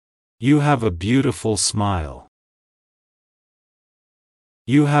You have a beautiful smile.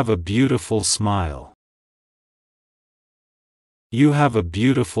 You have a beautiful smile. You have a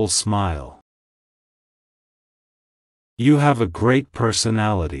beautiful smile. You have a great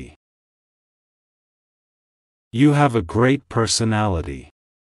personality. You have a great personality.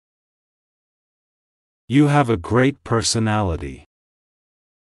 You have a great personality.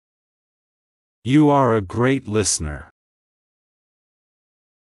 You are a great listener.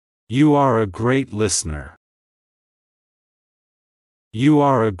 You are a great listener. You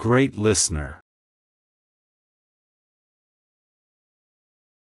are a great listener.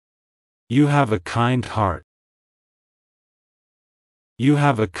 You have a kind heart. You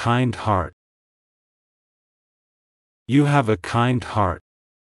have a kind heart. You have a kind heart.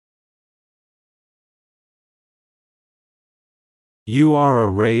 You are a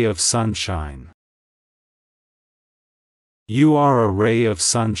ray of sunshine. You are a ray of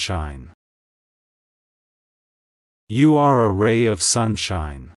sunshine. You are a ray of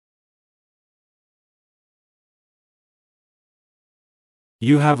sunshine.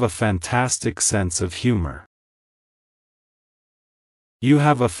 You have a fantastic sense of humor. You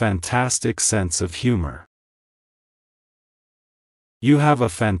have a fantastic sense of humor. You have a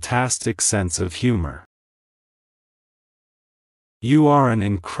fantastic sense of humor. You are an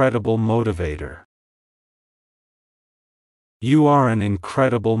incredible motivator. You are an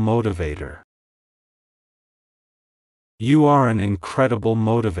incredible motivator. You are an incredible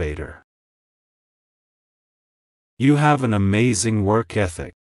motivator. You have an amazing work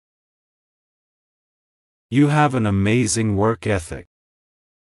ethic. You have an amazing work ethic.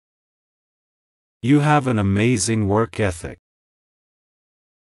 You have an amazing work ethic.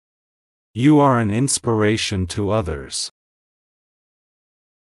 You are an inspiration to others.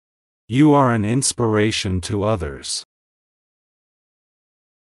 You are an inspiration to others.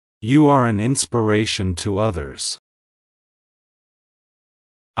 You are an inspiration to others.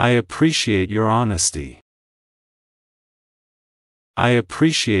 I appreciate your honesty. I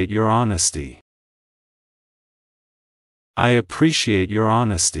appreciate your honesty. I appreciate your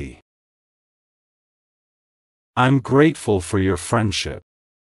honesty. I'm grateful for your friendship.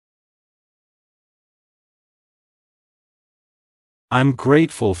 I'm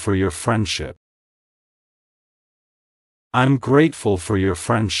grateful for your friendship. I'm grateful for your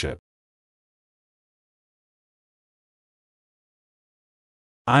friendship.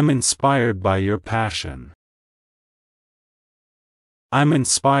 I'm inspired by your passion. I'm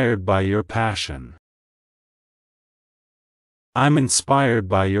inspired by your passion. I'm inspired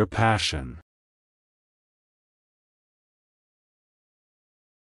by your passion.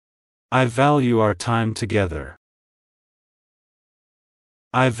 I value our time together.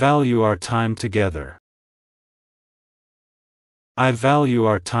 I value our time together. I value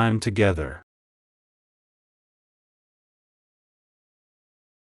our time together.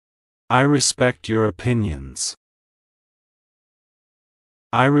 I respect your opinions.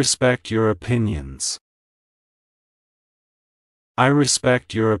 I respect your opinions. I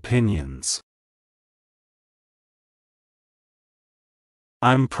respect your opinions.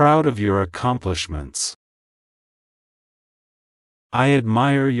 I'm proud of your accomplishments. I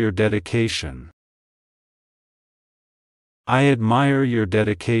admire your dedication. I admire your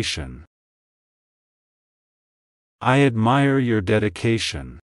dedication. I admire your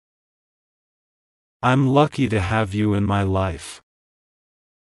dedication. I'm lucky to have you in my life.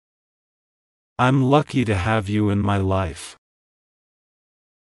 I'm lucky to have you in my life.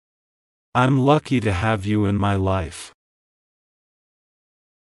 I'm lucky to have you in my life.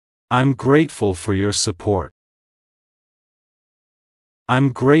 I'm grateful for your support.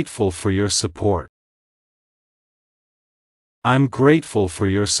 I'm grateful for your support. I'm grateful for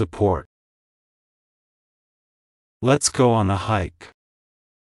your support. Let's go on a hike.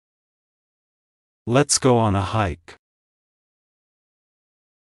 Let's go on a hike.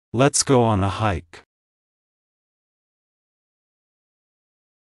 Let's go on a hike.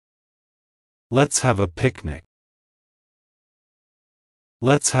 Let's have a picnic.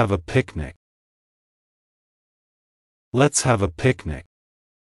 Let's have a picnic. Let's have a picnic.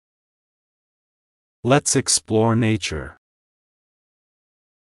 Let's explore nature.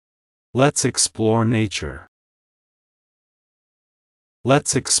 Let's explore nature.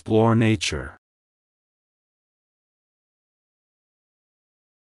 Let's explore nature.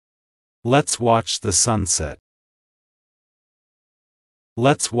 Let's watch the sunset.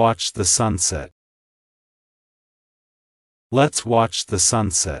 Let's watch the sunset. Let's watch the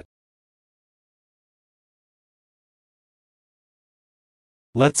sunset.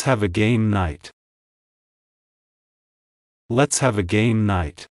 Let's have a game night. Let's have a game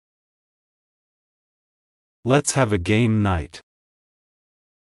night. Let's have a game night.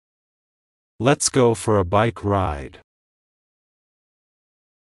 Let's go for a bike ride.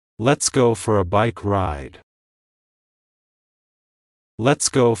 Let's go for a bike ride. Let's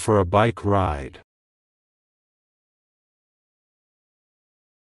go for a bike ride.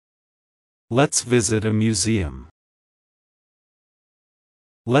 Let's visit a museum.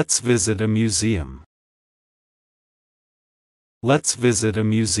 Let's visit a museum. Let's visit a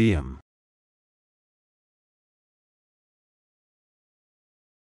museum.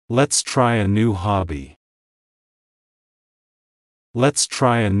 Let's try a new hobby. Let's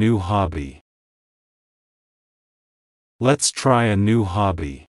try a new hobby. Let's try a new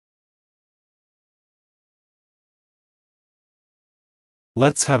hobby.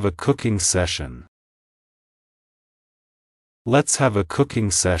 Let's have a cooking session. Let's have a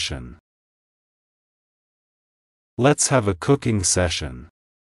cooking session. Let's have a cooking session.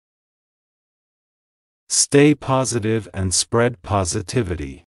 Stay positive and spread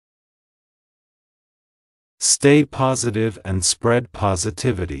positivity. Stay positive and spread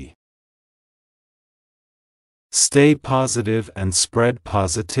positivity. Stay positive and spread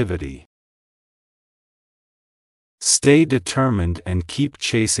positivity. Stay determined and keep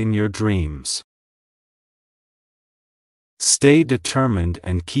chasing your dreams. Stay determined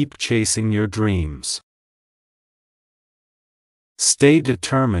and keep chasing your dreams. Stay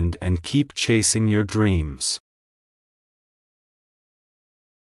determined and keep chasing your dreams.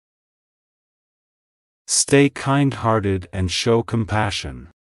 Stay kind-hearted and show compassion.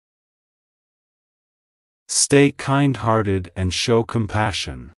 Stay kind-hearted and show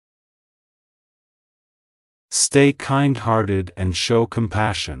compassion. Stay kind-hearted and show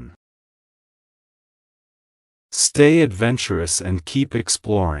compassion. Stay adventurous and keep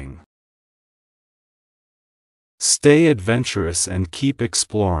exploring. Stay adventurous and keep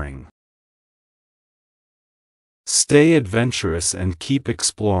exploring. Stay adventurous and keep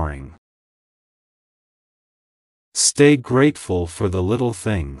exploring. Stay grateful for the little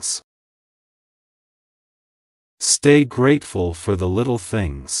things. Stay grateful for the little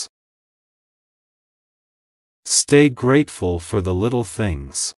things. Stay grateful for the little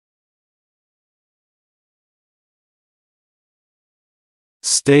things.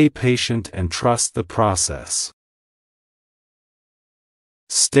 Stay patient and trust the process.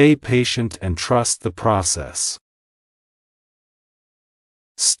 Stay patient and trust the process.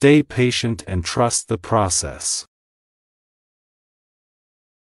 Stay patient and trust the process.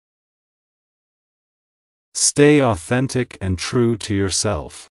 Stay authentic and true to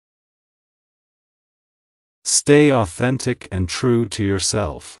yourself. Stay authentic and true to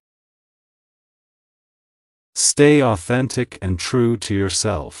yourself. Stay authentic and true to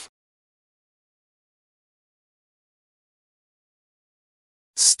yourself.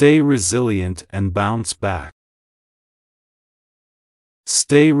 Stay resilient and bounce back.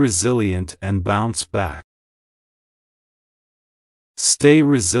 Stay resilient and bounce back. Stay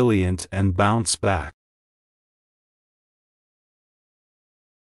resilient and bounce back.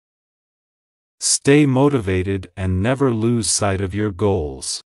 Stay motivated and never lose sight of your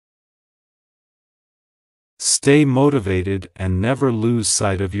goals. Stay motivated and never lose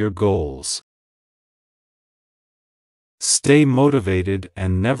sight of your goals. Stay motivated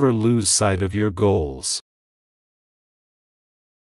and never lose sight of your goals.